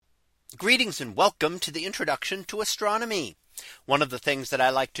Greetings and welcome to the introduction to astronomy. One of the things that I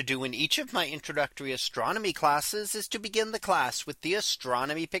like to do in each of my introductory astronomy classes is to begin the class with the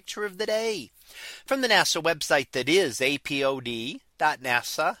astronomy picture of the day from the NASA website, that is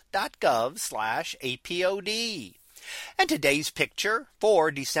apod.nasa.gov/apod. And today's picture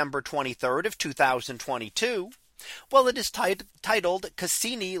for December 23rd of 2022. Well, it is titled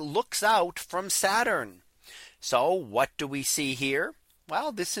Cassini Looks Out from Saturn. So what do we see here?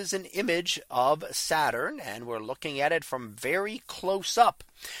 Well, this is an image of Saturn, and we're looking at it from very close up.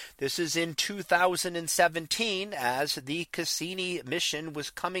 This is in 2017 as the Cassini mission was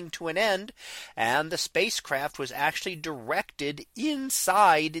coming to an end, and the spacecraft was actually directed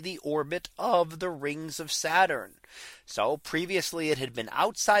inside the orbit of the rings of Saturn. So previously it had been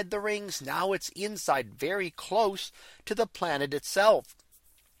outside the rings. Now it's inside, very close to the planet itself,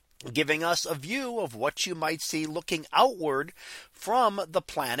 giving us a view of what you might see looking outward from the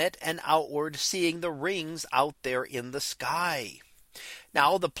planet and outward, seeing the rings out there in the sky.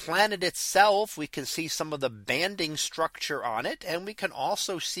 Now the planet itself, we can see some of the banding structure on it, and we can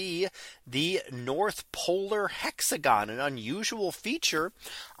also see the North Polar hexagon, an unusual feature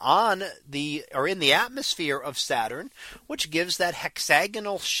on in the atmosphere of Saturn, which gives that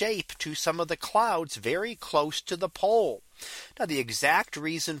hexagonal shape to some of the clouds very close to the pole. Now the exact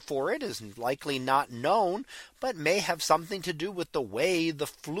reason for it is likely not known, but may have something to do with the way the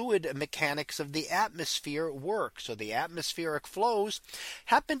fluid mechanics of the atmosphere work. So the atmospheric flows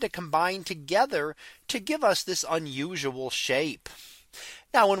happen to combine together to give us this unusual shape.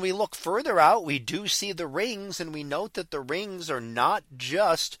 Now, when we look further out, we do see the rings, and we note that the rings are not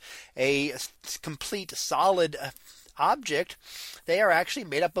just a complete solid object. They are actually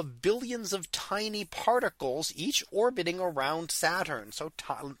made up of billions of tiny particles, each orbiting around Saturn. So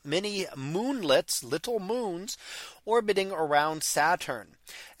many moonlets, little moons, orbiting around Saturn.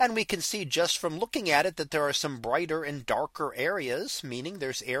 And we can see just from looking at it that there are some brighter and darker areas, meaning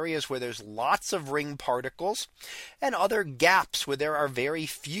there's areas where there's lots of ring particles and other gaps where there are very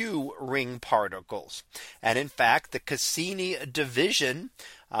few ring particles. And in fact, the Cassini division,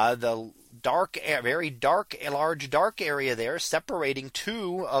 the large dark area there separating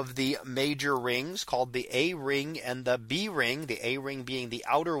two of the major rings called the A ring and the B ring, the A ring being the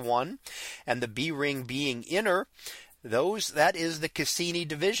outer one and the B ring being inner. That is the Cassini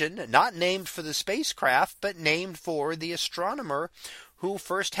division, not named for the spacecraft, but named for the astronomer who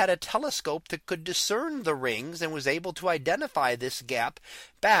first had a telescope that could discern the rings and was able to identify this gap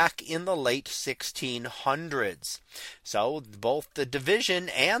back in the late 1600s. So both the division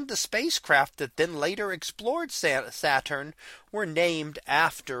and the spacecraft that then later explored Saturn were named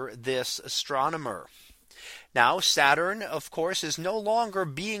after this astronomer. Now Saturn, of course, is no longer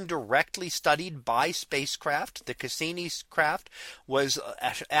being directly studied by spacecraft. The Cassini craft was,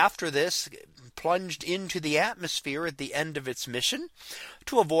 after this, plunged into the atmosphere at the end of its mission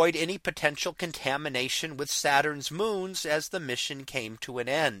to avoid any potential contamination with Saturn's moons as the mission came to an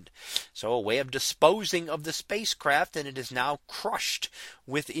end. So a way of disposing of the spacecraft, and it is now crushed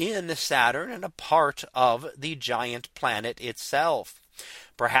within Saturn and a part of the giant planet itself.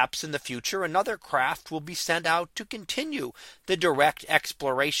 Perhaps in the future another craft will be sent out to continue the direct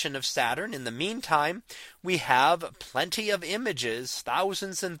exploration of Saturn. In the meantime, we have plenty of images,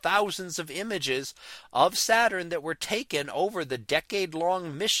 thousands and thousands of images of Saturn that were taken over the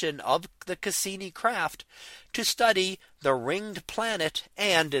decade-long mission of the Cassini craft to study the ringed planet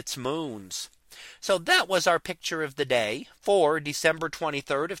and its moons. So that was our picture of the day for December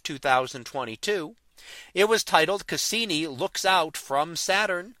 23rd of 2022. It was titled Cassini Looks Out from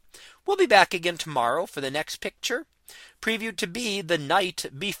Saturn. We'll be back again tomorrow for the next picture, previewed to be the night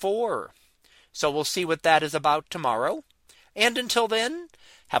before. So we'll see what that is about tomorrow. And until then,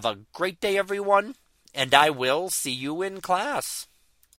 have a great day, everyone, and I will see you in class.